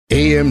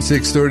AM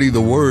 630 The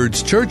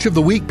Word's Church of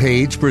the Week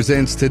page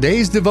presents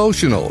today's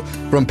devotional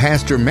from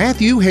Pastor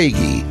Matthew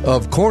Hagee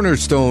of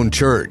Cornerstone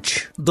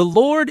Church. The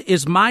Lord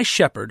is my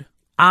shepherd,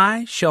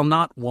 I shall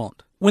not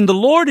want. When the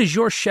Lord is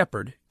your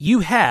shepherd,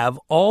 you have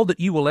all that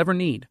you will ever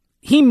need.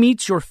 He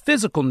meets your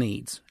physical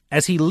needs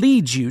as He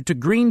leads you to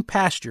green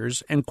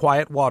pastures and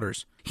quiet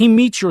waters. He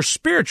meets your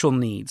spiritual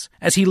needs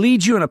as He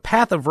leads you in a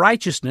path of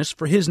righteousness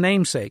for His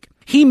name's sake.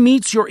 He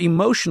meets your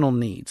emotional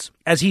needs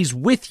as He's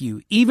with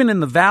you even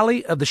in the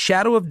valley of the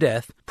shadow of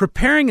death,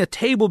 preparing a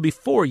table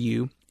before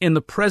you in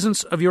the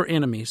presence of your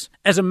enemies.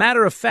 As a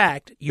matter of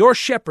fact, your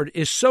shepherd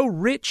is so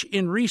rich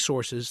in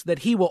resources that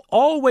He will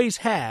always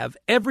have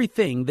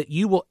everything that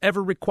you will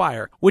ever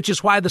require, which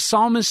is why the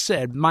psalmist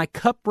said, "My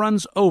cup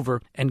runs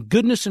over, and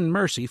goodness and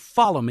mercy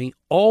follow me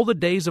all the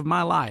days of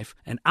my life,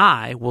 and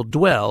I will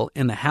dwell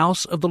in the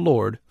house of the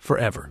Lord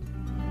forever."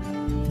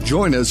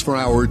 Join us for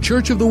our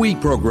Church of the Week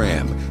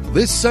program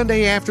this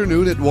Sunday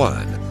afternoon at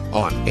 1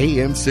 on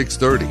AM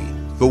 630.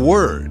 The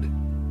Word.